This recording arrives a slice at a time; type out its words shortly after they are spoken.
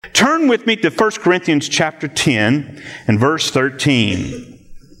Turn with me to 1 Corinthians chapter 10 and verse 13.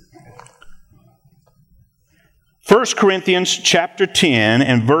 1 Corinthians chapter 10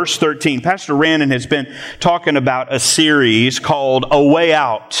 and verse 13. Pastor Randon has been talking about a series called A Way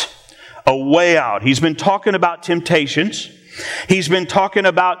Out. A Way Out. He's been talking about temptations. He's been talking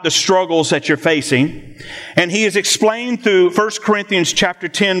about the struggles that you're facing. And he has explained through 1 Corinthians chapter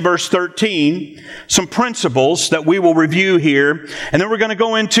 10 verse 13 some principles that we will review here. And then we're going to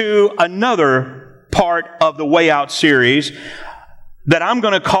go into another part of the Way Out series that I'm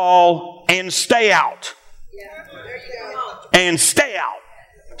going to call And Stay Out. And stay out.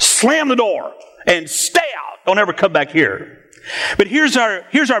 Slam the door and stay out. Don't ever come back here. But here's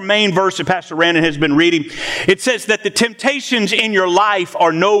our main verse that Pastor Randon has been reading. It says that the temptations in your life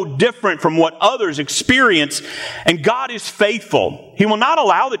are no different from what others experience, and God is faithful. He will not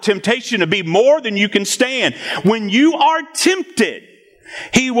allow the temptation to be more than you can stand. When you are tempted,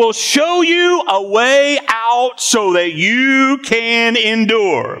 He will show you a way out so that you can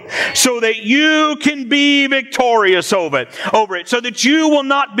endure, so that you can be victorious over it, so that you will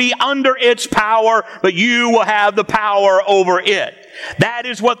not be under its power, but you will have the power over it. That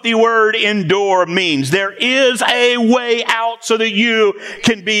is what the word endure means. There is a way out so that you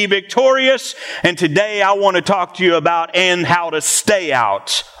can be victorious. And today I want to talk to you about and how to stay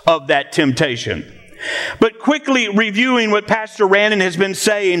out of that temptation. But quickly reviewing what Pastor Randon has been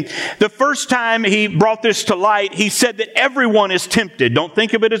saying, the first time he brought this to light, he said that everyone is tempted. Don't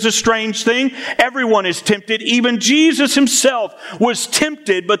think of it as a strange thing. Everyone is tempted. Even Jesus himself was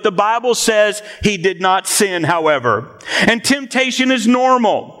tempted, but the Bible says he did not sin, however. And temptation is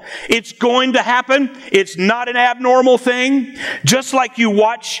normal. It's going to happen. It's not an abnormal thing. Just like you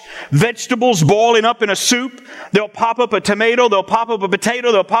watch vegetables boiling up in a soup, they'll pop up a tomato, they'll pop up a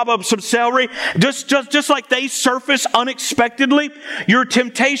potato, they'll pop up some celery. Just like they surface unexpectedly, your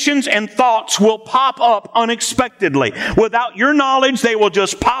temptations and thoughts will pop up unexpectedly. Without your knowledge, they will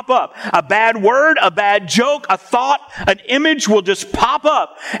just pop up. A bad word, a bad joke, a thought, an image will just pop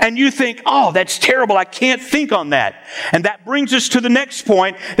up. And you think, oh, that's terrible. I can't think on that. And that brings us to the next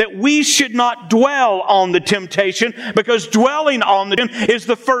point, that we should not dwell on the temptation, because dwelling on the temptation is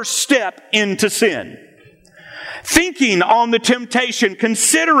the first step into sin. Thinking on the temptation,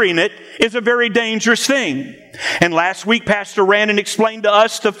 considering it, is a very dangerous thing. And last week, Pastor Randon explained to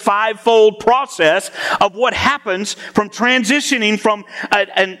us the fivefold process of what happens from transitioning from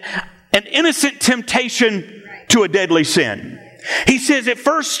an innocent temptation to a deadly sin. He says it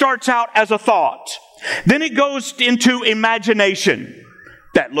first starts out as a thought. Then it goes into imagination.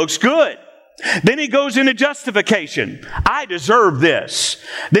 That looks good. Then it goes into justification. I deserve this.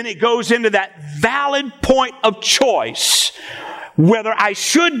 Then it goes into that valid point of choice, whether I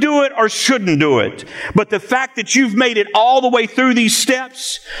should do it or shouldn't do it. But the fact that you've made it all the way through these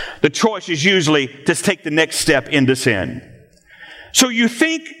steps, the choice is usually to take the next step into sin. So you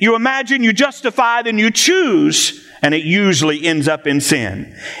think, you imagine, you justify, then you choose, and it usually ends up in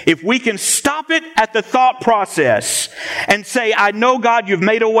sin. If we can stop it at the thought process and say, I know, God, you've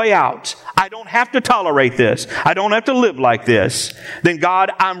made a way out. I don't have to tolerate this. I don't have to live like this. Then,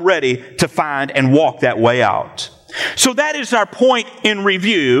 God, I'm ready to find and walk that way out. So that is our point in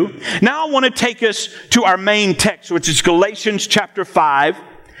review. Now I want to take us to our main text, which is Galatians chapter 5.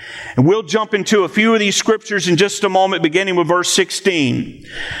 And we'll jump into a few of these scriptures in just a moment, beginning with verse 16.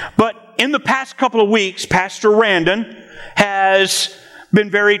 But in the past couple of weeks, Pastor Randon has been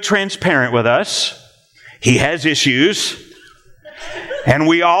very transparent with us. He has issues. And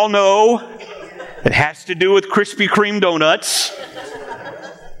we all know it has to do with Krispy Kreme donuts.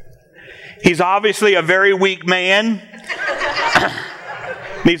 He's obviously a very weak man.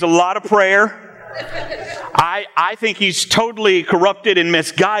 Needs a lot of prayer. I think he's totally corrupted and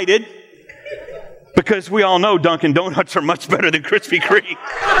misguided, because we all know Dunkin' Donuts are much better than Krispy Kreme.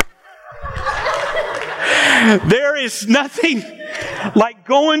 There is nothing like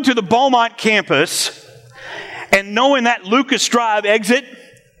going to the Beaumont campus and knowing that Lucas Drive exit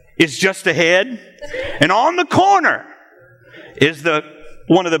is just ahead, and on the corner is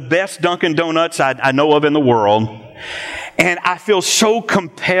one of the best Dunkin' Donuts I know of in the world. And I feel so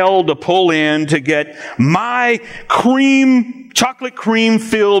compelled to pull in to get my chocolate cream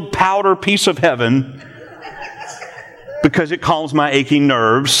filled powder piece of heaven, because it calms my aching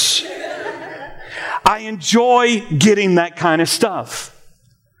nerves. I enjoy getting that kind of stuff.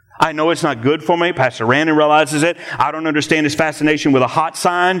 I know it's not good for me. Pastor Randon realizes it. I don't understand his fascination with a hot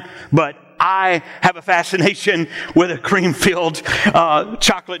sign, but I have a fascination with a cream-filled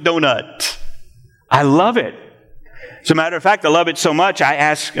chocolate donut. I love it. As a matter of fact, I love it so much, I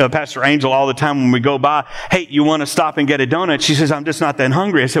ask Pastor Angel all the time when we go by, hey, you want to stop and get a donut? She says, I'm just not that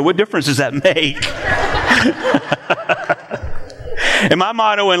hungry. I said, what difference does that make? And my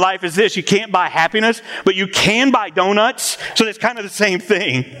motto in life is this: you can't buy happiness, but you can buy donuts. So it's kind of the same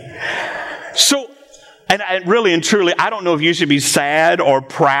thing. So, and really and truly, I don't know if you should be sad or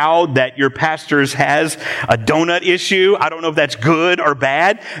proud that your pastor has a donut issue. I don't know if that's good or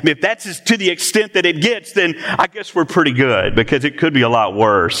bad. If that's to the extent that it gets, then I guess we're pretty good, because it could be a lot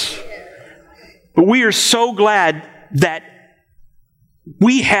worse. But we are so glad that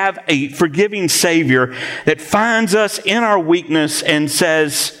we have a forgiving Savior that finds us in our weakness and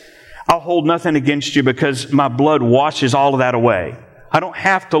says, I'll hold nothing against you because my blood washes all of that away. I don't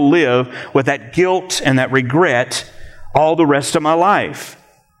have to live with that guilt and that regret all the rest of my life.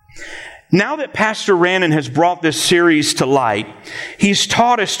 Now that Pastor Rannon has brought this series to light, he's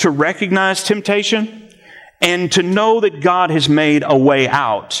taught us to recognize temptation and to know that God has made a way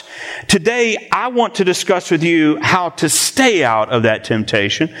out. Today, I want to discuss with you how to stay out of that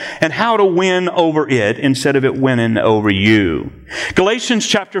temptation and how to win over it instead of it winning over you. Galatians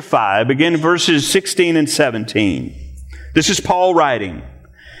chapter 5, begin verses 16 and 17. This is Paul writing.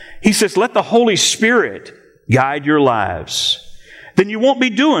 He says, let the Holy Spirit guide your lives. Then you won't be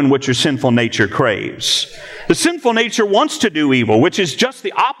doing what your sinful nature craves. The sinful nature wants to do evil, which is just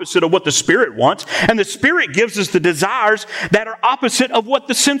the opposite of what the Spirit wants. And the Spirit gives us the desires that are opposite of what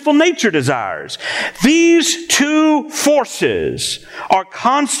the sinful nature desires. These two forces are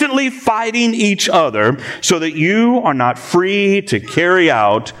constantly fighting each other so that you are not free to carry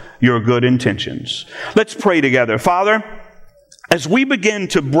out your good intentions. Let's pray together. Father, as we begin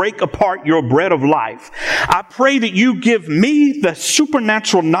to break apart your bread of life, I pray that you give me the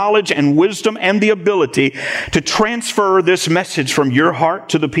supernatural knowledge and wisdom and the ability to transfer this message from your heart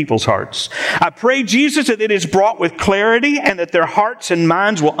to the people's hearts. I pray, Jesus, that it is brought with clarity and that their hearts and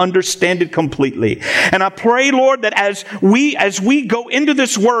minds will understand it completely. And I pray, Lord, that as we go into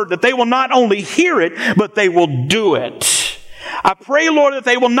this word, that they will not only hear it, but they will do it. I pray, Lord, that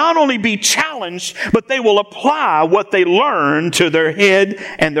they will not only be challenged, but they will apply what they learn to their head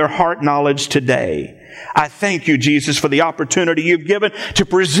and their heart knowledge today. I thank you, Jesus, for the opportunity you've given to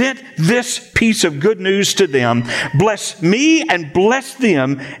present this piece of good news to them. Bless me and bless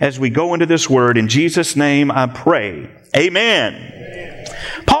them as we go into this word. In Jesus' name I pray. Amen.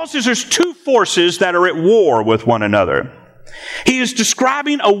 Paul says there's two forces that are at war with one another. He is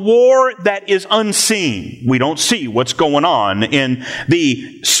describing a war that is unseen. We don't see what's going on in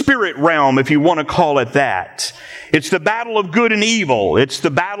the spirit realm, if you want to call it that. It's the battle of good and evil. It's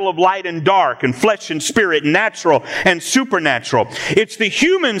the battle of light and dark, and flesh and spirit, natural and supernatural. It's the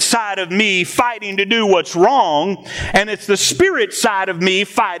human side of me fighting to do what's wrong, and it's the spirit side of me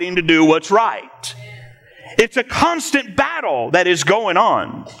fighting to do what's right. It's a constant battle that is going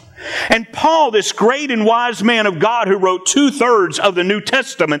on. And Paul, this great and wise man of God who wrote 2/3 of the New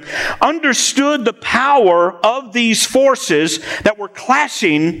Testament, understood the power of these forces that were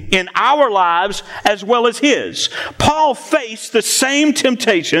clashing in our lives as well as his. Paul faced the same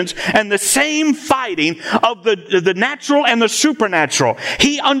temptations and the same fighting of the natural and the supernatural.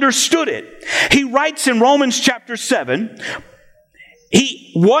 He understood it. He writes in Romans chapter 7,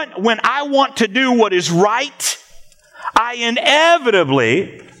 when I want to do what is right, I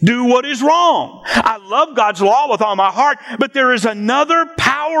inevitably do what is wrong. I love God's law with all my heart, but there is another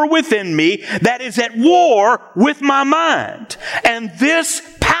power within me that is at war with my mind. And this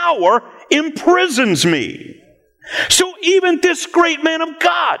power imprisons me. So even this great man of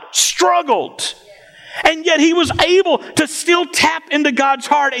God struggled. And yet he was able to still tap into God's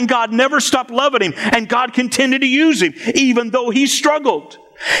heart, and God never stopped loving him. And God continued to use him, even though he struggled.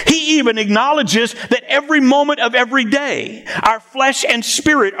 He even acknowledges that every moment of every day, our flesh and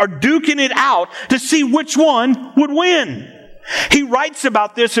spirit are duking it out to see which one would win. He writes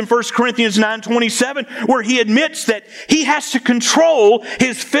about this in 1 Corinthians 9:27, where he admits that he has to control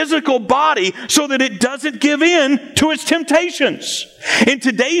his physical body so that it doesn't give in to its temptations. In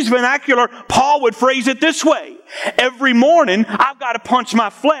today's vernacular, Paul would phrase it this way: every morning, I've got to punch my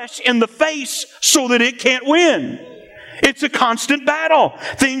flesh in the face so that it can't win. It's a constant battle.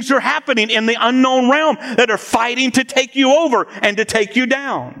 Things are happening in the unknown realm that are fighting to take you over and to take you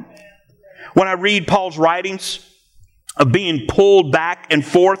down. When I read Paul's writings of being pulled back and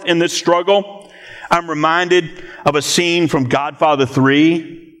forth in this struggle, I'm reminded of a scene from Godfather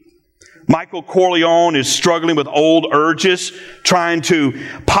 3. Michael Corleone is struggling with old urges, trying to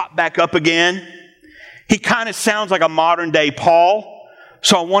pop back up again. He kind of sounds like a modern day Paul.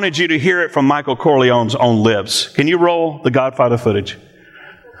 So I wanted you to hear it from Michael Corleone's own lips. Can you roll the Godfather footage?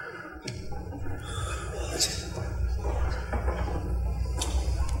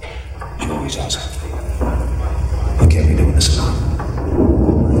 apologize. Forgive me doing this alone.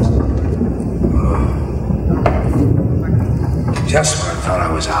 Just when I thought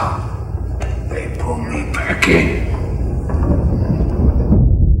I was out, they pulled me back in.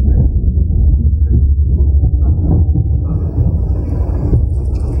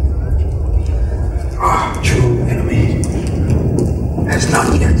 Our true enemy has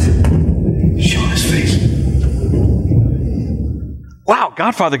not yet shown his face. Wow,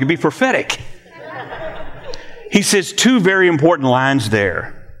 Godfather could be prophetic. He says two very important lines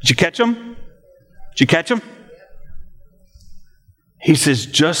there. Did you catch them? Did you catch them? He says,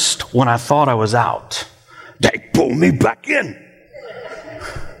 just when I thought I was out, they pulled me back in.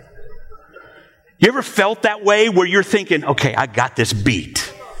 You ever felt that way where you're thinking, okay, I got this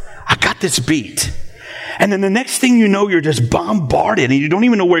beat. I got this beat. And then the next thing you know, you're just bombarded and you don't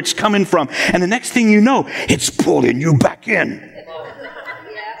even know where it's coming from. And the next thing you know, it's pulling you back in.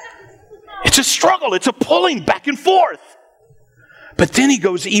 It's a struggle. It's a pulling back and forth. But then he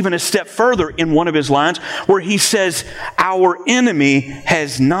goes even a step further in one of his lines where he says, our enemy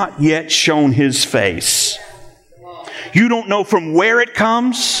has not yet shown his face. You don't know from where it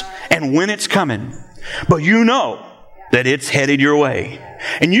comes and when it's coming, but you know that it's headed your way.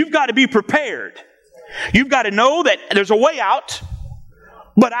 And you've got to be prepared. You've got to know that there's a way out,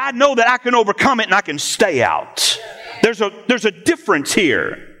 but I know that I can overcome it and I can stay out. There's a difference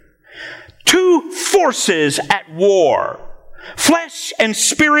here. Two forces at war. Flesh and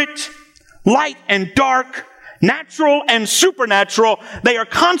spirit, light and dark, natural and supernatural, they are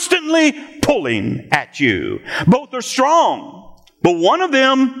constantly pulling at you. Both are strong, but one of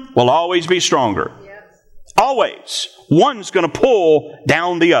them will always be stronger. Always. One's going to pull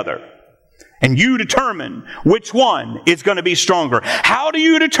down the other. And you determine which one is going to be stronger. How do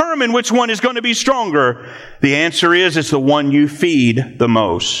you determine which one is going to be stronger? The answer is it's the one you feed the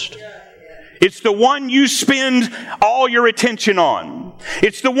most. It's the one you spend all your attention on.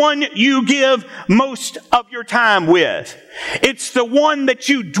 It's the one you give most of your time with. It's the one that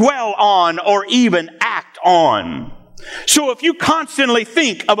you dwell on or even act on. So if you constantly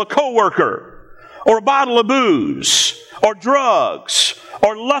think of a coworker or a bottle of booze or drugs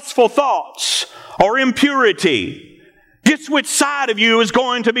or lustful thoughts or impurity, guess which side of you is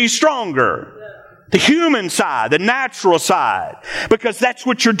going to be stronger? The human side, the natural side, because that's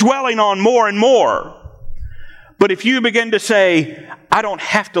what you're dwelling on more and more. But if you begin to say, I don't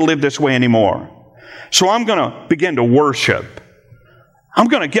have to live this way anymore, so I'm going to begin to worship. I'm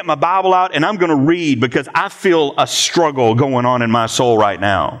going to get my Bible out and I'm going to read because I feel a struggle going on in my soul right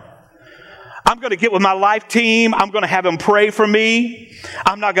now. I'm going to get with my life team. I'm going to have them pray for me.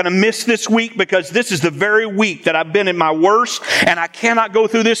 I'm not going to miss this week because this is the very week that I've been in my worst and I cannot go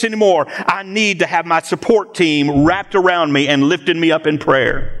through this anymore. I need to have my support team wrapped around me and lifting me up in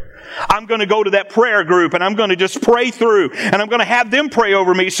prayer. I'm going to go to that prayer group and I'm going to just pray through and I'm going to have them pray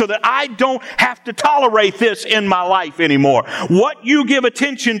over me so that I don't have to tolerate this in my life anymore. What you give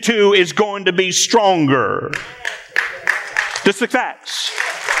attention to is going to be stronger. Just the facts.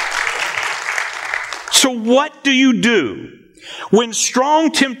 So what do you do when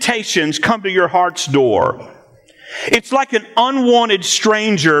strong temptations come to your heart's door? It's like an unwanted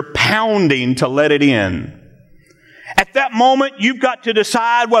stranger pounding to let it in. At that moment, you've got to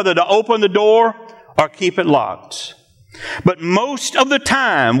decide whether to open the door or keep it locked. But most of the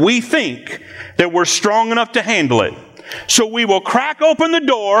time, we think that we're strong enough to handle it. So we will crack open the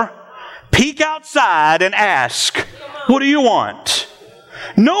door, peek outside, and ask, what do you want?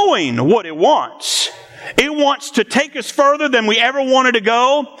 Knowing what it wants. It wants to take us further than we ever wanted to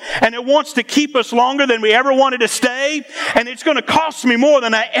go, and it wants to keep us longer than we ever wanted to stay, and it's going to cost me more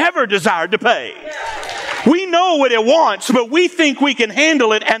than I ever desired to pay. We know what it wants, but we think we can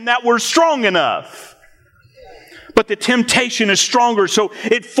handle it and that we're strong enough. But the temptation is stronger, so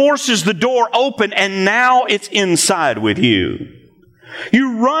it forces the door open, and now it's inside with you.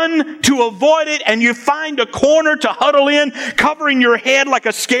 You run to avoid it and you find a corner to huddle in, covering your head like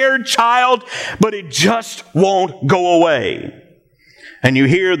a scared child, but it just won't go away. And you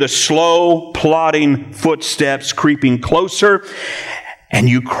hear the slow, plodding footsteps creeping closer, and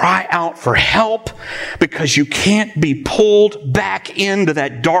you cry out for help because you can't be pulled back into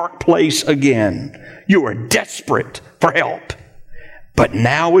that dark place again. You are desperate for help, but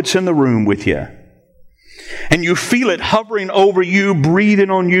now it's in the room with you. And you feel it hovering over you, breathing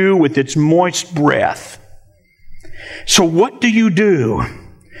on you with its moist breath. So what do you do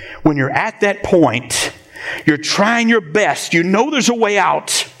when you're at that point? You're trying your best. You know there's a way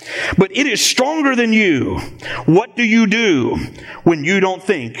out, but it is stronger than you. What do you do when you don't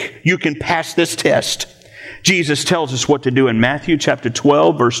think you can pass this test? Jesus tells us what to do in Matthew chapter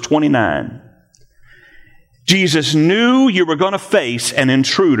 12, verse 29. Jesus knew you were going to face an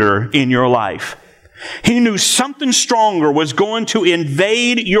intruder in your life. He knew something stronger was going to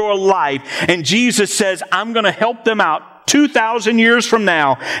invade your life. And Jesus says, I'm going to help them out 2,000 years from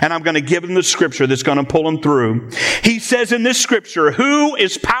now, and I'm going to give them the scripture that's going to pull them through. He says in this scripture, who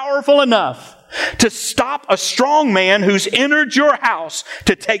is powerful enough to stop a strong man who's entered your house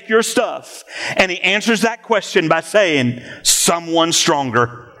to take your stuff? And he answers that question by saying, someone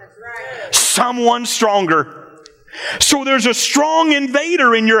stronger. Someone stronger. So there's a strong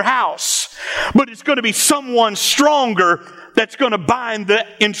invader in your house, but it's going to be someone stronger that's going to bind the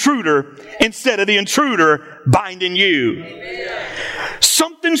intruder instead of the intruder binding you. Amen.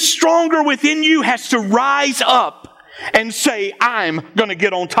 Something stronger within you has to rise up and say, I'm going to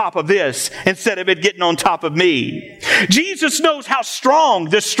get on top of this instead of it getting on top of me. Jesus knows how strong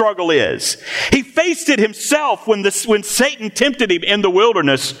this struggle is. He faced it himself when Satan tempted him in the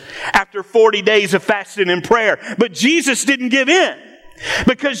wilderness after 40 days of fasting and prayer. But Jesus didn't give in,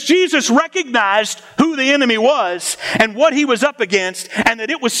 because Jesus recognized who the enemy was and what he was up against, and that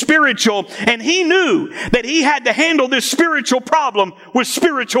it was spiritual. And he knew that he had to handle this spiritual problem with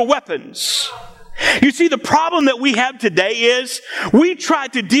spiritual weapons. You see, the problem that we have today is we try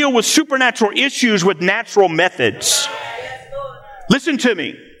to deal with supernatural issues with natural methods. Listen to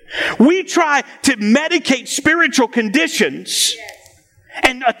me. We try to medicate spiritual conditions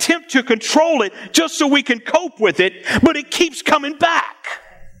and attempt to control it just so we can cope with it, but it keeps coming back.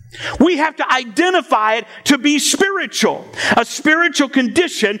 We have to identify it to be spiritual. A spiritual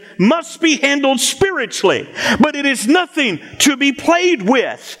condition must be handled spiritually, but it is nothing to be played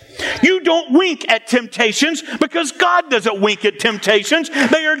with. You don't wink at temptations because God doesn't wink at temptations.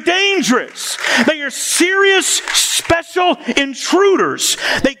 They are dangerous. They are serious, special intruders.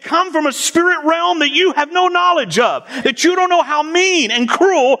 They come from a spirit realm that you have no knowledge of, that you don't know how mean and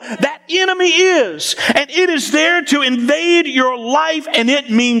cruel that enemy is. And it is there to invade your life, and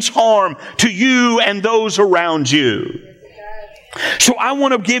it means harm to you and those around you. So I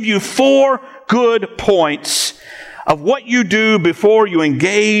want to give you 4 good points of what you do before you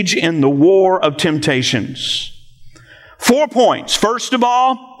engage in the war of temptations. 4 points. First of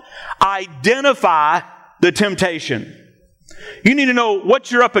all, identify the temptation. You need to know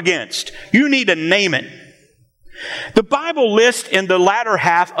what you're up against. You need to name it. The Bible lists in the latter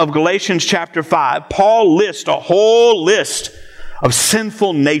half of Galatians chapter 5, Paul lists a whole list of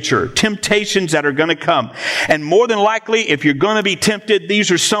sinful nature, temptations that are going to come. And more than likely, if you're going to be tempted, these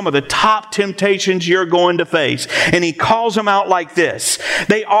are some of the top temptations you're going to face. And he calls them out like this.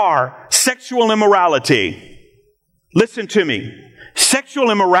 They are sexual immorality. Listen to me. Sexual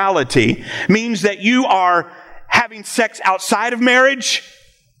immorality means that you are having sex outside of marriage,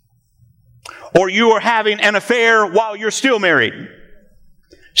 or you are having an affair while you're still married.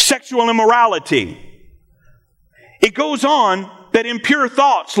 Sexual immorality. It goes on that impure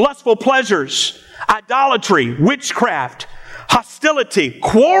thoughts, lustful pleasures, idolatry, witchcraft, hostility,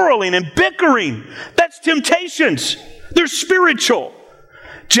 quarreling, and bickering. That's temptations. They're spiritual.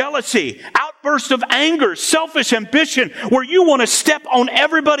 Jealousy, outbursts of anger, selfish ambition, where you want to step on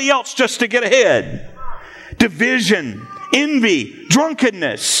everybody else just to get ahead. Division, envy,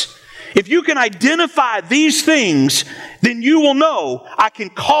 drunkenness. If you can identify these things, then you will know I can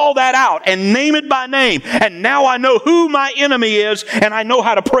call that out and name it by name. And now I know who my enemy is, and I know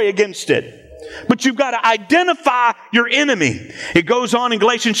how to pray against it. But you've got to identify your enemy. It goes on in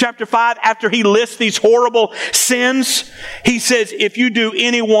Galatians chapter 5, after he lists these horrible sins, he says, if you do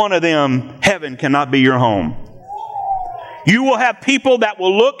any one of them, heaven cannot be your home. You will have people that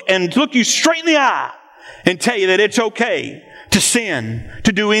will look you straight in the eye and tell you that it's okay to sin,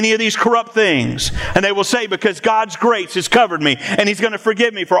 to do any of these corrupt things. And they will say, because God's grace has covered me and He's going to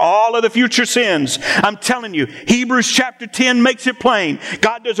forgive me for all of the future sins. I'm telling you, Hebrews chapter 10 makes it plain.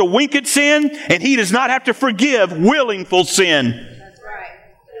 God does a wink at sin, and He does not have to forgive willful sin. That's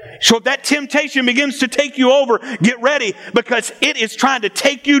right. So if that temptation begins to take you over, get ready, because it is trying to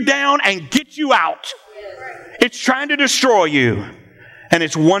take you down and get you out. It's trying to destroy you, and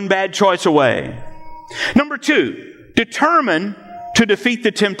it's one bad choice away. Number 2, determine to defeat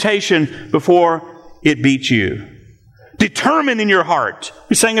the temptation before it beats you. Determine in your heart.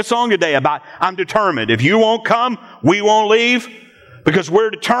 We sang a song today about, I'm determined. If you won't come, we won't leave, because we're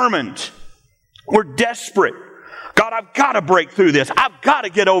determined. We're desperate. God, I've got to break through this. I've got to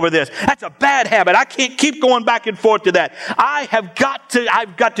get over this. That's a bad habit. I can't keep going back and forth to that. I've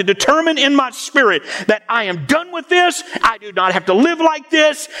got to determine in my spirit that I am done with this. I do not have to live like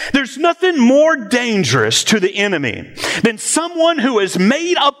this. There's nothing more dangerous to the enemy than someone who has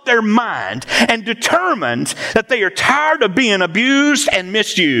made up their mind and determined that they are tired of being abused and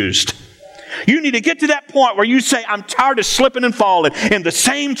misused. You need to get to that point where you say, I'm tired of slipping and falling in the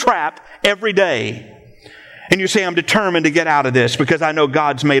same trap every day. And you say, I'm determined to get out of this because I know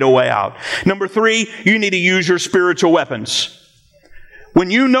God's made a way out. Number 3, you need to use your spiritual weapons. When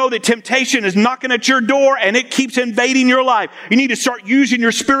you know that temptation is knocking at your door and it keeps invading your life, you need to start using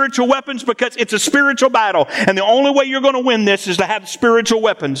your spiritual weapons because it's a spiritual battle. And the only way you're going to win this is to have spiritual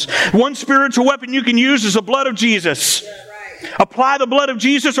weapons. One spiritual weapon you can use is the blood of Jesus. Apply the blood of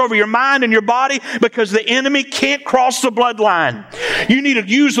Jesus over your mind and your body because the enemy can't cross the bloodline. You need to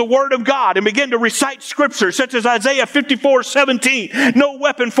use the Word of God and begin to recite Scripture such as Isaiah 54:17. No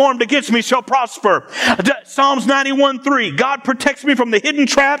weapon formed against me shall prosper. Psalms 91:3. God protects me from the hidden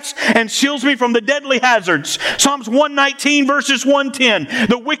traps and shields me from the deadly hazards. Psalms 119 verses 110.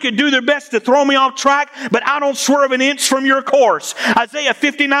 The wicked do their best to throw me off track, but I don't swerve an inch from your course. Isaiah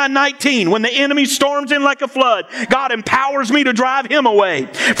 59:19. When the enemy storms in like a flood, God empowers me to drive him away.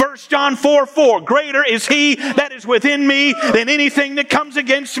 1 John 4:4. Greater is he that is within me than anything that comes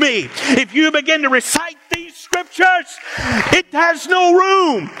against me. If you begin to recite these scriptures, it has no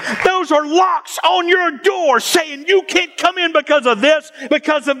room. Those are locks on your door saying you can't come in because of this,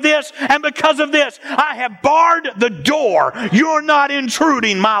 because of this, and because of this. I have barred the door. You're not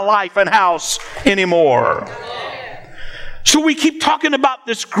intruding my life and house anymore. So we keep talking about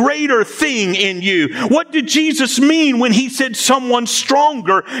this greater thing in you. What did Jesus mean when he said someone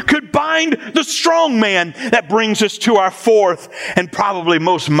stronger could bind the strong man? That brings us to our 4th and probably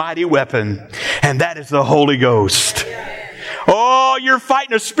most mighty weapon, and that is the Holy Ghost. Oh, you're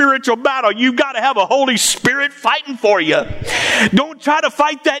fighting a spiritual battle. You've got to have a Holy Spirit fighting for you. Don't try to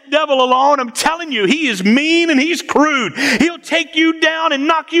fight that devil alone. I'm telling you, he is mean and he's crude. He'll take you down and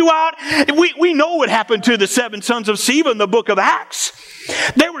knock you out. We know what happened to the 7 sons of Sceva in the book of Acts.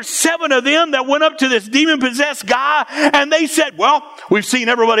 There were 7 of them that went up to this demon-possessed guy and they said, well, we've seen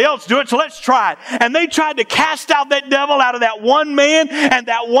everybody else do it, so let's try it. And they tried to cast out that devil out of that one man, and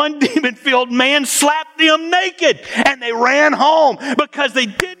that one demon-filled man slapped them naked. And they ran home because they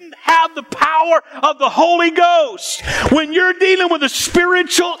didn't have the power of the Holy Ghost. When you're dealing with a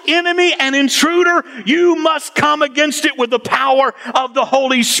spiritual enemy and intruder, you must come against it with the power of the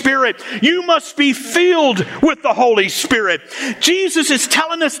Holy Spirit. You must be filled with the Holy Spirit. Jesus is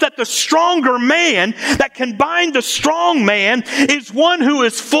telling us that the stronger man that can bind the strong man is one who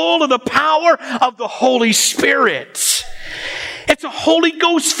is full of the power of the Holy Spirit. It's a Holy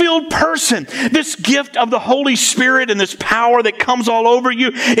Ghost-filled person. This gift of the Holy Spirit and this power that comes all over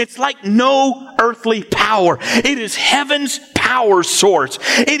you, it's like no earthly power. It is heaven's power source.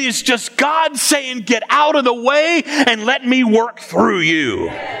 It is just God saying, get out of the way and let me work through you.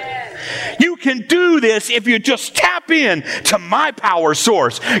 You can do this if you just tap in to my power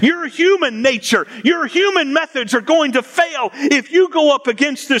source. Your human nature, your human methods are going to fail if you go up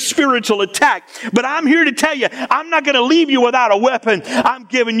against this spiritual attack. But I'm here to tell you, I'm not going to leave you without a weapon. I'm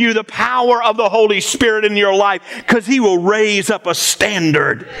giving you the power of the Holy Spirit in your life because He will raise up a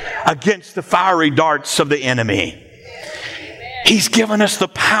standard against the fiery darts of the enemy. He's given us the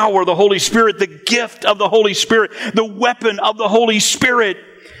power of the Holy Spirit, the gift of the Holy Spirit, the weapon of the Holy Spirit.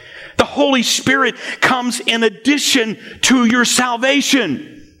 The Holy Spirit comes in addition to your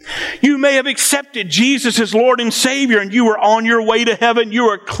salvation. You may have accepted Jesus as Lord and Savior and you are on your way to heaven. You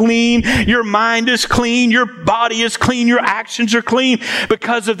are clean. Your mind is clean. Your body is clean. Your actions are clean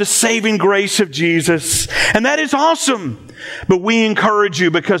because of the saving grace of Jesus. And that is awesome. But we encourage you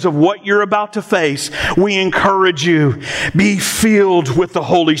because of what you're about to face. We encourage you, be filled with the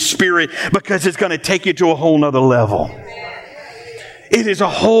Holy Spirit because it's going to take you to a whole nother level. It is a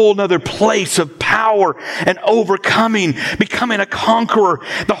whole nother place of power and overcoming, becoming a conqueror.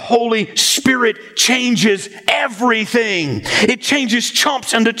 The Holy Spirit changes everything. It changes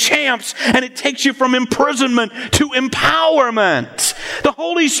chumps into champs, and it takes you from imprisonment to empowerment. The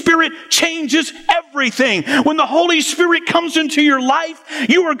Holy Spirit changes everything. When the Holy Spirit comes into your life,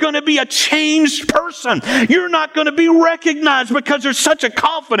 you are going to be a changed person. You're not going to be recognized because there's such a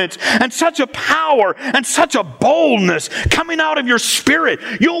confidence and such a power and such a boldness coming out of your spirit.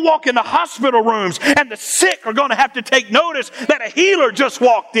 You'll walk into hospital rooms and the sick are going to have to take notice that a healer just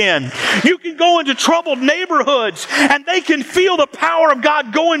walked in. You can go into troubled neighborhoods and they can feel the power of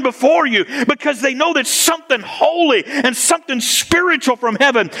God going before you because they know that something holy and something spiritual from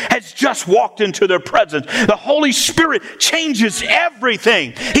heaven has just walked into their presence. The Holy Spirit changes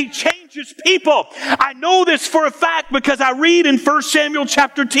everything. He changes his people. I know this for a fact because I read in 1 Samuel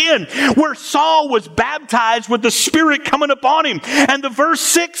chapter 10 where Saul was baptized with the Spirit coming upon him. And the verse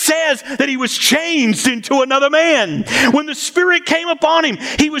 6 says that he was changed into another man. When the Spirit came upon him,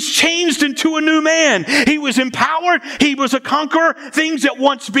 he was changed into a new man. He was empowered. He was a conqueror. Things that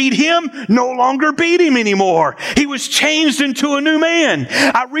once beat him no longer beat him anymore. He was changed into a new man.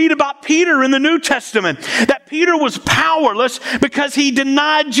 I read about Peter in the New Testament, that Peter was powerless because he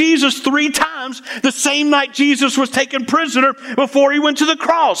denied Jesus 3 times the same night Jesus was taken prisoner before he went to the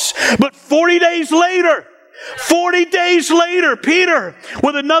cross. But 40 days later, Peter,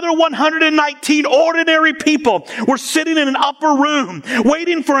 with another 119 ordinary people, were sitting in an upper room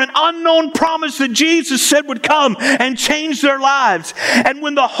waiting for an unknown promise that Jesus said would come and change their lives. And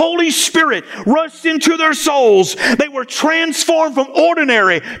when the Holy Spirit rushed into their souls, they were transformed from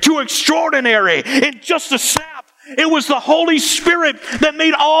ordinary to extraordinary in just a snap. It was the Holy Spirit that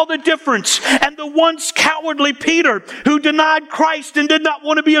made all the difference. And the once cowardly Peter, who denied Christ and did not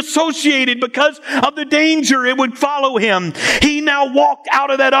want to be associated because of the danger it would follow him, he now walked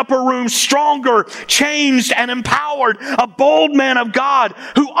out of that upper room stronger, changed, and empowered, a bold man of God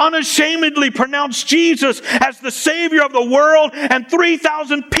who unashamedly pronounced Jesus as the Savior of the world, and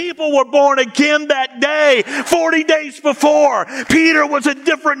 3,000 people were born again that day. 40 days before, Peter was a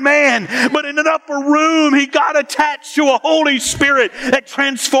different man, but in an upper room, he got attached to a Holy Spirit that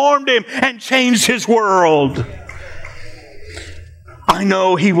transformed him and changed his world. I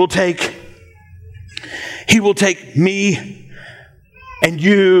know He will take me and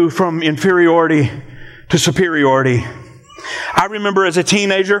you from inferiority to superiority. I remember as a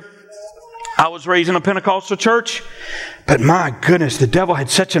teenager, I was raised in a Pentecostal church, but my goodness, the devil had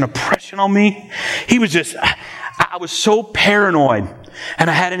such an oppression on me. I was so paranoid, and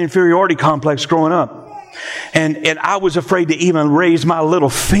I had an inferiority complex growing up. And I was afraid to even raise my little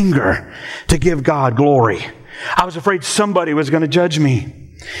finger to give God glory. I was afraid somebody was going to judge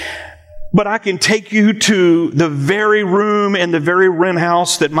me. But I can take you to the very room in the very rent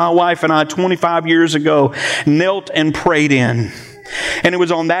house that my wife and I 25 years ago knelt and prayed in. And it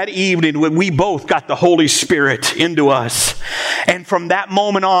was on that evening when we both got the Holy Spirit into us. And from that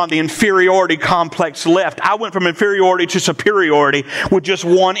moment on, the inferiority complex left. I went from inferiority to superiority with just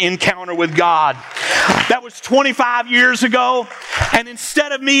one encounter with God. That was 25 years ago. And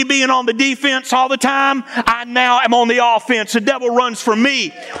instead of me being on the defense all the time, I now am on the offense. The devil runs from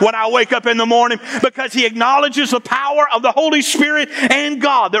me when I wake up in the morning because he acknowledges the power of the Holy Spirit and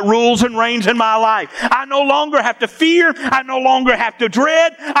God that rules and reigns in my life. I no longer have to fear. I no longer have to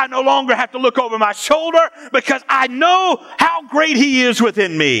dread. I no longer have to look over my shoulder because I know how great He is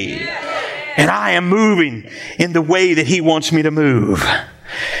within me. And I am moving in the way that He wants me to move.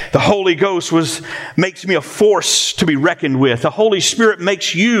 The Holy Ghost makes me a force to be reckoned with. The Holy Spirit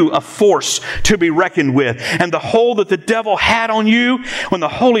makes you a force to be reckoned with. And the hold that the devil had on you, when the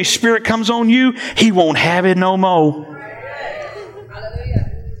Holy Spirit comes on you, he won't have it no more.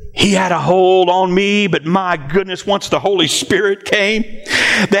 He had a hold on me, but my goodness, once the Holy Spirit came,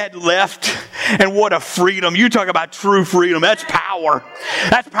 that left. And what a freedom. You talk about true freedom. That's power.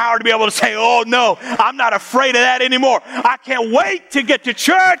 That's power to be able to say, oh no, I'm not afraid of that anymore. I can't wait to get to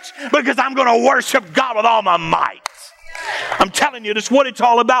church because I'm going to worship God with all my might. I'm telling you, that's what it's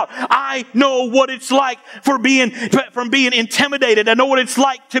all about. I know what it's like from being intimidated. I know what it's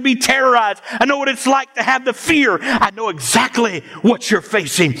like to be terrorized. I know what it's like to have the fear. I know exactly what you're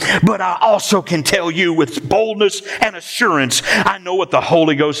facing. But I also can tell you with boldness and assurance, I know what the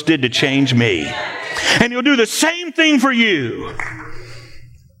Holy Ghost did to change me. And He'll do the same thing for you.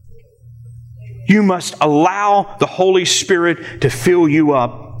 You must allow the Holy Spirit to fill you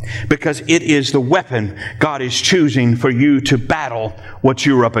up, because it is the weapon God is choosing for you to battle what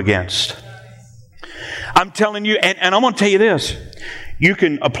you're up against. I'm telling you, and I'm going to tell you this. You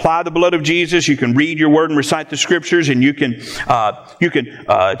can apply the blood of Jesus. You can read your word and recite the scriptures, and you can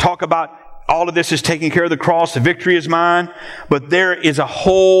talk about all of this is taking care of the cross. The victory is mine. But there is a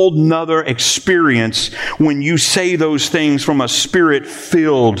whole nother experience when you say those things from a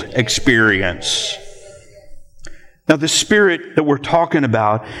Spirit-filled experience. Now, the Spirit that we're talking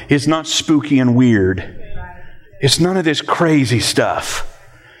about is not spooky and weird. It's none of this crazy stuff.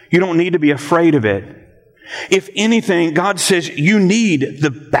 You don't need to be afraid of it. If anything, God says you need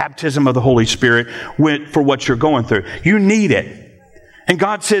the baptism of the Holy Spirit for what you're going through. You need it. And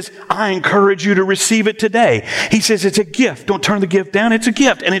God says, I encourage you to receive it today. He says it's a gift. Don't turn the gift down. It's a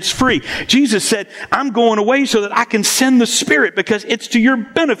gift and it's free. Jesus said, I'm going away so that I can send the Spirit because it's to your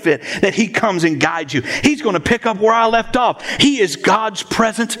benefit that He comes and guides you. He's going to pick up where I left off. He is God's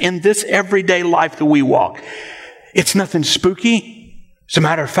presence in this everyday life that we walk. It's nothing spooky. As a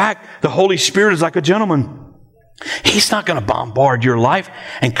matter of fact, the Holy Spirit is like a gentleman. He's not going to bombard your life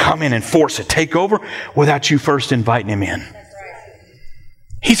and come in and force a takeover without you first inviting him in.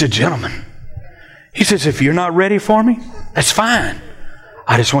 He's a gentleman. He says, if you're not ready for me, that's fine.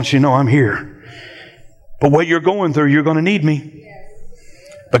 I just want you to know I'm here. But what you're going through, you're going to need me.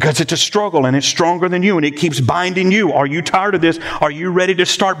 Because it's a struggle and it's stronger than you and it keeps binding you. Are you tired of this? Are you ready to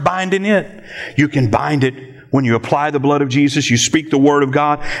start binding it? You can bind it when you apply the blood of Jesus, you speak the word of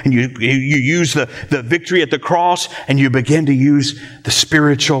God, and you use the victory at the cross, and you begin to use the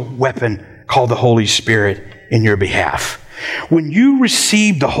spiritual weapon called the Holy Spirit in your behalf. When you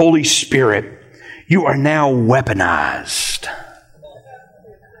receive the Holy Spirit, you are now weaponized.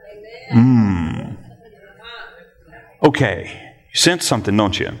 Okay. You sense something,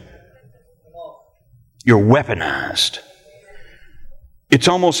 don't you? You're weaponized. It's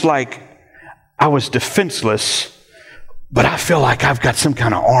almost like I was defenseless, but I feel like I've got some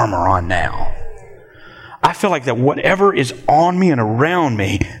kind of armor on now. I feel like that whatever is on me and around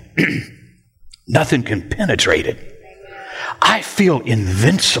me, nothing can penetrate it. I feel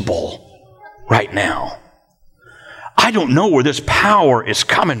invincible right now. I don't know where this power is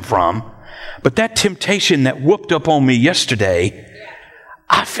coming from, but that temptation that whooped up on me yesterday,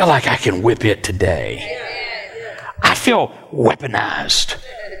 I feel like I can whip it today. I feel weaponized.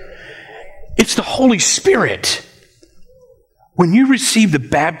 It's the Holy Spirit. When you receive the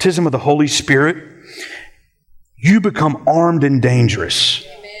baptism of the Holy Spirit, you become armed and dangerous.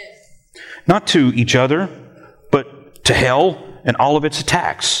 Not to each other, but to hell and all of its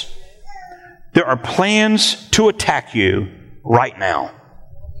attacks. There are plans to attack you right now.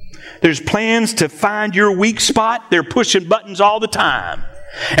 There's plans to find your weak spot. They're pushing buttons all the time.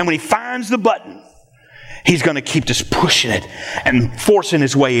 And when he finds the button, he's going to keep just pushing it and forcing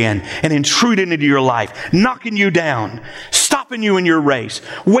his way in and intruding into your life, knocking you down, stopping you in your race,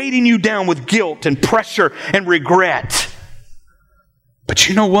 weighting you down with guilt and pressure and regret. But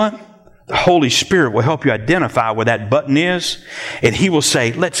you know what? The Holy Spirit will help you identify where that button is, and he will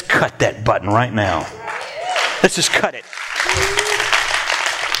say, let's cut that button right now. Let's just cut it.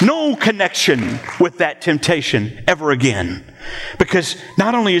 No connection with that temptation ever again. Because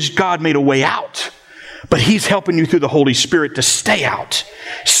not only has God made a way out, but he's helping you through the Holy Spirit to stay out.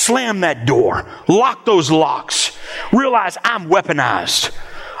 Slam that door. Lock those locks. Realize I'm weaponized.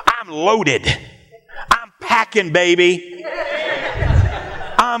 I'm loaded. I'm packing, baby.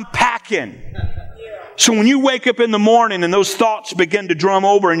 I'm packing. So when you wake up in the morning and those thoughts begin to drum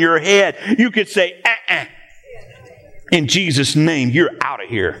over in your head, you could say, in Jesus' name, you're out of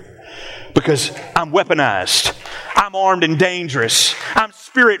here. Because I'm weaponized. I'm armed and dangerous. I'm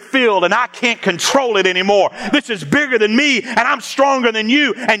spirit-filled and I can't control it anymore. This is bigger than me and I'm stronger than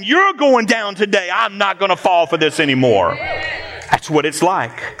you. And you're going down today. I'm not going to fall for this anymore. That's what it's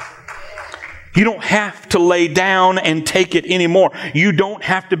like. You don't have to lay down and take it anymore. You don't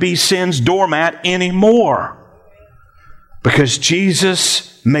have to be sin's doormat anymore. Because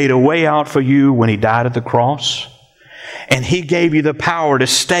Jesus made a way out for you when he died at the cross. And he gave you the power to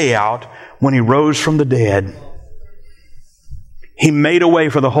stay out when he rose from the dead. He made a way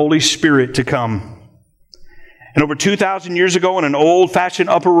for the Holy Spirit to come. And over 2,000 years ago in an old-fashioned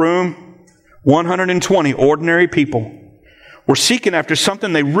upper room, 120 ordinary people were seeking after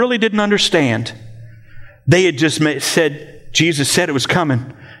something they really didn't understand. They had just said, Jesus said it was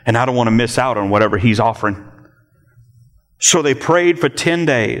coming, and I don't want to miss out on whatever he's offering. So they prayed for 10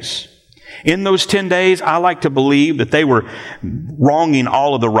 days. In those 10 days, I like to believe that they were wronging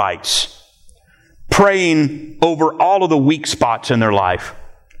all of the rights. Praying over all of the weak spots in their life.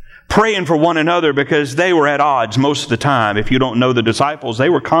 Praying for one another because they were at odds most of the time. If you don't know the disciples, they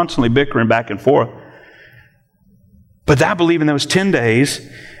were constantly bickering back and forth. But I believe in those 10 days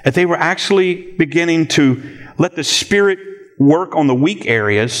that they were actually beginning to let the Spirit work on the weak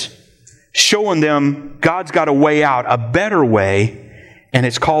areas, showing them God's got a way out, a better way, and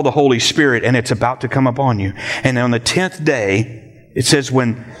it's called the Holy Spirit, and it's about to come upon you. And on the 10th day, it says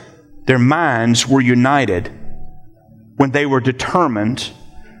when their minds were united, when they were determined,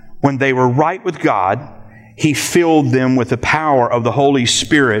 when they were right with God, he filled them with the power of the Holy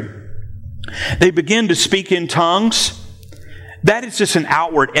Spirit. They begin to speak in tongues. That is just an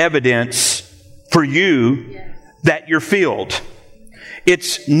outward evidence for you that you're filled.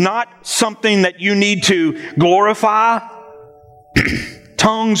 It's not something that you need to glorify.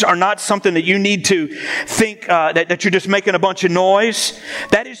 Tongues are not something that you need to think that you're just making a bunch of noise.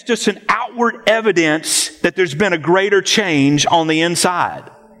 That is just an outward evidence that there's been a greater change on the inside.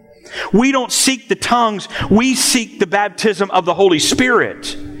 We don't seek the tongues. We seek the baptism of the Holy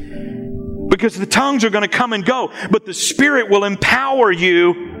Spirit. Because the tongues are going to come and go, but the Spirit will empower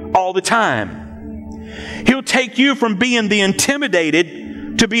you all the time. He'll take you from being the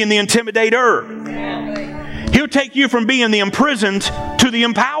intimidated to being the intimidator. He'll take you from being the imprisoned to the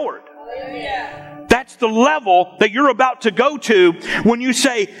empowered. That's the level that you're about to go to when you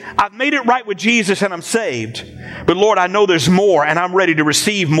say, I've made it right with Jesus and I'm saved. But Lord, I know there's more and I'm ready to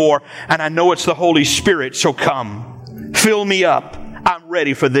receive more. And I know it's the Holy Spirit. So come, fill me up. I'm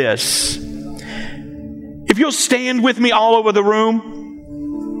ready for this. If you'll stand with me all over the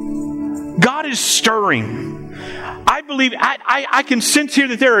room, God is stirring. I believe, I can sense here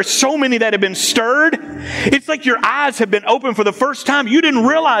that there are so many that have been stirred. It's like your eyes have been opened for the first time. You didn't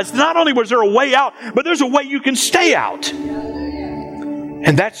realize not only was there a way out, but there's a way you can stay out.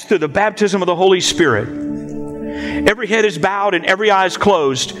 And that's through the baptism of the Holy Spirit. Every head is bowed and every eye is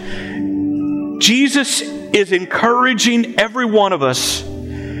closed. Jesus is encouraging every one of us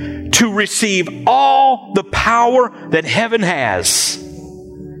to receive all the power that heaven has.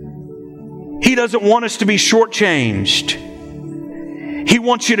 He doesn't want us to be shortchanged. He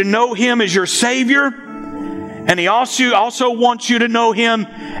wants you to know Him as your Savior, and He also wants you to know Him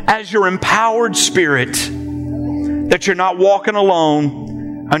as your empowered spirit, that you're not walking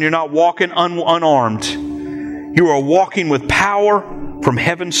alone and you're not walking unarmed. You are walking with power from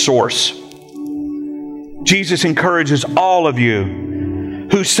heaven's source. Jesus encourages all of you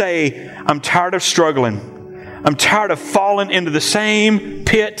who say, I'm tired of struggling. I'm tired of falling into the same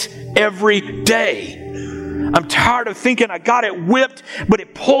pit every day. I'm tired of thinking I got it whipped, but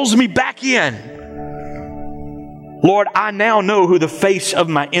it pulls me back in. Lord, I now know who the face of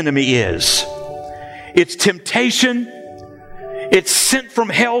my enemy is. It's temptation. It's sent from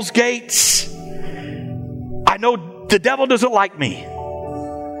hell's gates. I know the devil doesn't like me.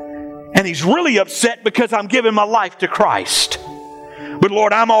 And he's really upset because I'm giving my life to Christ. But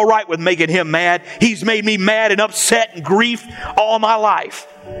Lord, I'm all right with making him mad. He's made me mad and upset and grief all my life.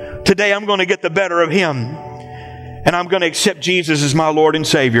 Today I'm going to get the better of him. And I'm going to accept Jesus as my Lord and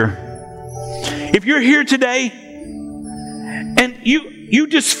Savior. If you're here today and you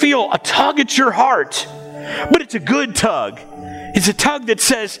just feel a tug at your heart, but it's a good tug. It's a tug that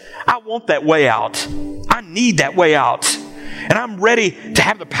says, I want that way out. I need that way out. And I'm ready to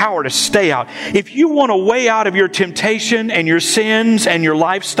have the power to stay out. If you want a way out of your temptation and your sins and your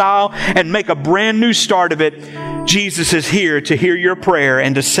lifestyle and make a brand new start of it, Jesus is here to hear your prayer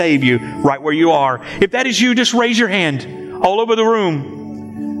and to save you right where you are. If that is you, just raise your hand all over the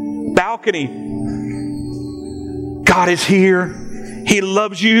room. Balcony. God is here. He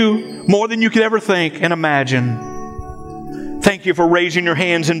loves you more than you could ever think and imagine. Thank you for raising your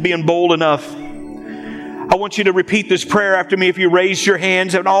hands and being bold enough. I want you to repeat this prayer after me if you raise your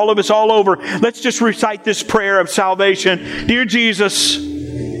hands, and all of us all over. Let's just recite this prayer of salvation. Dear Jesus,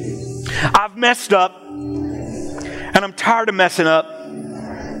 I've messed up, and I'm tired of messing up.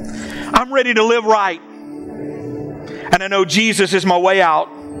 I'm ready to live right, and I know Jesus is my way out.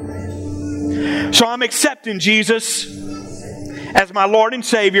 So I'm accepting Jesus as my Lord and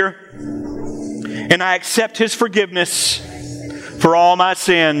Savior, and I accept His forgiveness for all my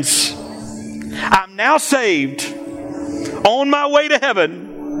sins. I'm now saved, on my way to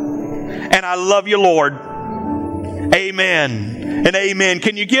heaven, and I love you, Lord. Amen and amen.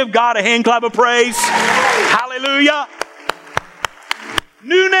 Can you give God a hand clap of praise? Hallelujah.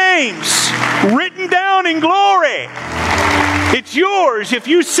 New names written down in glory. It's yours. If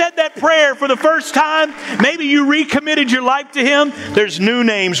you said that prayer for the first time, maybe you recommitted your life to Him, there's new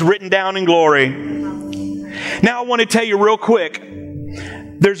names written down in glory. Now I want to tell you real quick,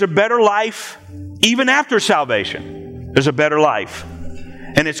 there's a better life even after salvation. There's a better life,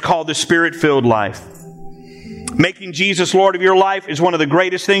 and it's called the Spirit-filled life. Making Jesus Lord of your life is one of the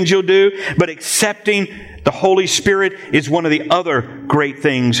greatest things you'll do, but accepting the Holy Spirit is one of the other great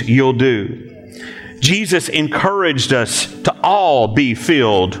things you'll do. Jesus encouraged us to all be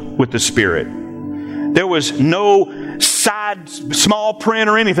filled with the Spirit. There was no side small print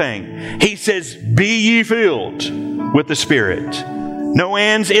or anything. He says, be ye filled with the Spirit. No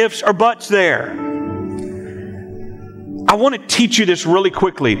ands, ifs, or buts there. I want to teach you this really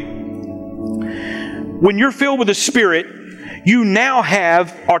quickly. When you're filled with the Spirit, you now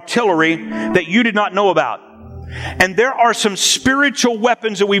have artillery that you did not know about. And there are some spiritual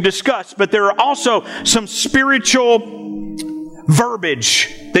weapons that we've discussed, but there are also some spiritual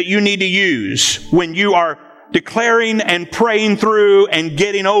verbiage that you need to use when you are declaring and praying through and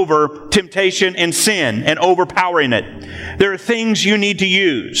getting over temptation and sin and overpowering it. There are things you need to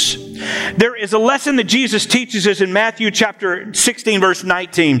use. There is a lesson that Jesus teaches us in Matthew chapter 16, verse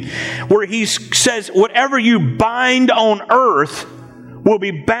 19, where He says, whatever you bind on earth will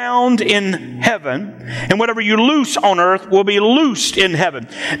be bound in heaven, and whatever you loose on earth will be loosed in heaven.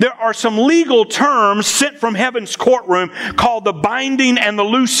 There are some legal terms sent from heaven's courtroom called the binding and the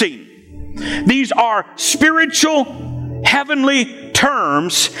loosing. These are spiritual, heavenly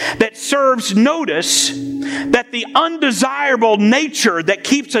terms that serves notice that the undesirable nature that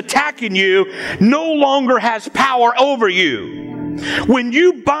keeps attacking you no longer has power over you. When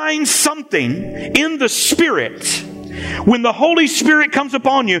you bind something in the Spirit, when the Holy Spirit comes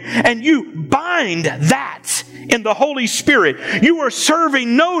upon you and you bind that in the Holy Spirit, you are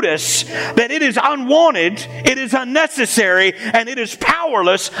serving notice that it is unwanted, it is unnecessary, and it is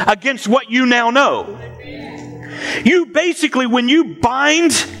powerless against what you now know. You basically, when you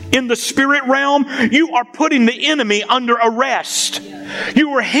bind in the spirit realm, you are putting the enemy under arrest.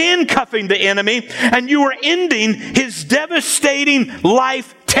 You are handcuffing the enemy, and you are ending his devastating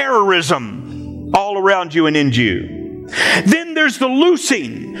life terrorism all around you and in you. Then there's the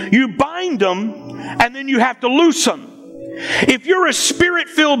loosing. You bind them, and then you have to loose them. If you're a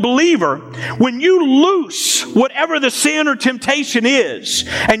Spirit-filled believer, when you loose whatever the sin or temptation is,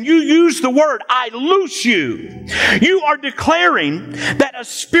 and you use the word, I loose you, you are declaring that a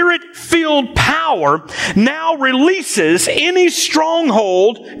Spirit-filled power now releases any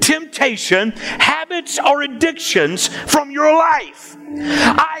stronghold, temptation, habits, or addictions from your life.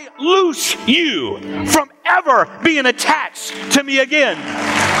 I loose you from ever being attached to me again.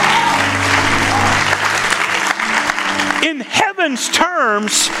 In heaven's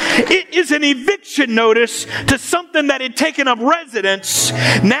terms, it is an eviction notice to something that had taken up residence.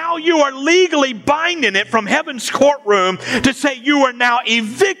 Now you are legally binding it from heaven's courtroom to say you are now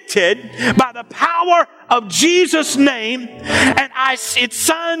evicted by the power of Jesus' name, and it's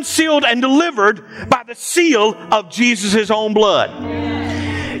signed, sealed, and delivered by the seal of Jesus' own blood.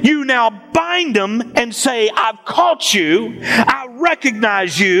 You now bind them and say, I've caught you. I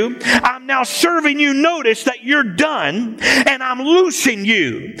recognize you. I'm now serving you notice that you're done, and I'm loosing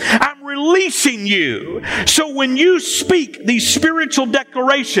you. I'm releasing you. So when you speak these spiritual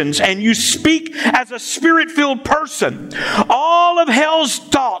declarations and you speak as a Spirit-filled person, all of hell's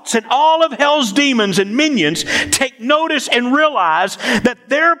thoughts and all of hell's demons and minions take notice and realize that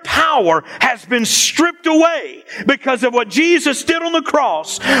their power has been stripped away because of what Jesus did on the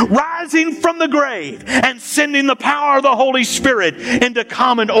cross, rising from the grave and sending the power of the Holy Spirit into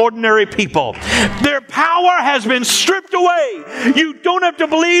common, ordinary people. Their power has been stripped away. You don't have to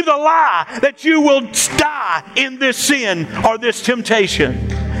believe the lie that you will die in this sin or this temptation.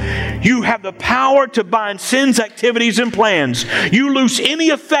 You have the power to bind sin's activities and plans. You loose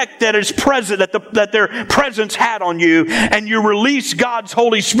any effect that is present, that their presence had on you, and you release God's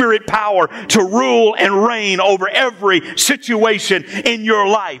Holy Spirit power to rule and reign over every situation in your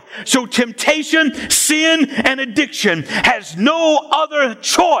life. So temptation, sin, and addiction has no other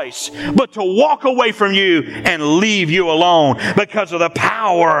choice but to walk away from you and leave you alone because of the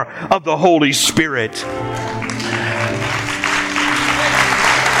power of the Holy Spirit.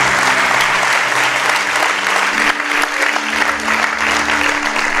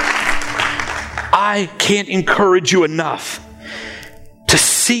 I can't encourage you enough to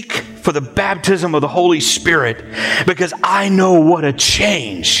seek for the baptism of the Holy Spirit, because I know what a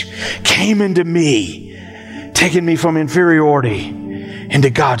change came into me, taking me from inferiority into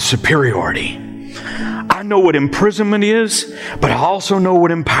God's superiority. I know what imprisonment is, but I also know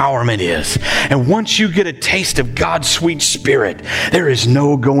what empowerment is. And once you get a taste of God's sweet Spirit, there is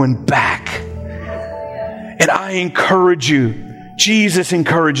no going back. And I encourage you, Jesus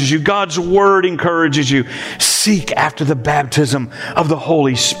encourages you, God's Word encourages you, seek after the baptism of the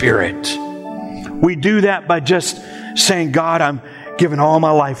Holy Spirit. We do that by just saying, God, I'm giving all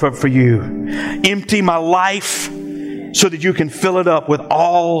my life up for you. Empty my life so that you can fill it up with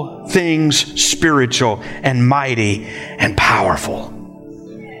all things spiritual and mighty and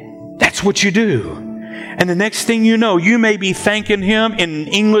powerful. That's what you do. And the next thing you know, you may be thanking Him in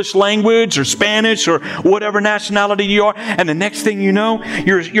English language or Spanish or whatever nationality you are. And the next thing you know,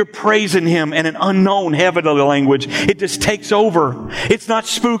 you're praising Him in an unknown heavenly language. It just takes over. It's not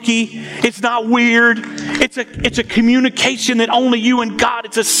spooky. It's not weird. It's a communication that only you and God.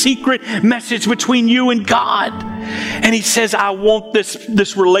 It's a secret message between you and God. And He says, I want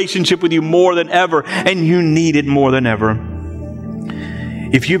this relationship with you more than ever. And you need it more than ever.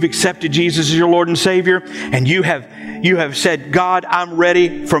 If you've accepted Jesus as your Lord and Savior, and you have said, God, I'm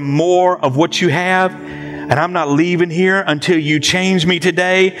ready for more of what you have, and I'm not leaving here until you change me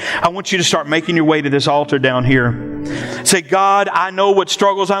today, I want you to start making your way to this altar down here. Say, God, I know what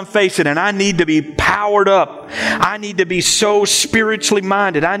struggles I'm facing, and I need to be powered up. I need to be so spiritually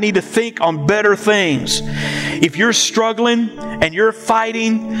minded. I need to think on better things. If you're struggling and you're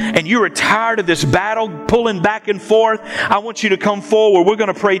fighting and you are tired of this battle, pulling back and forth, I want you to come forward. We're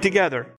going to pray together.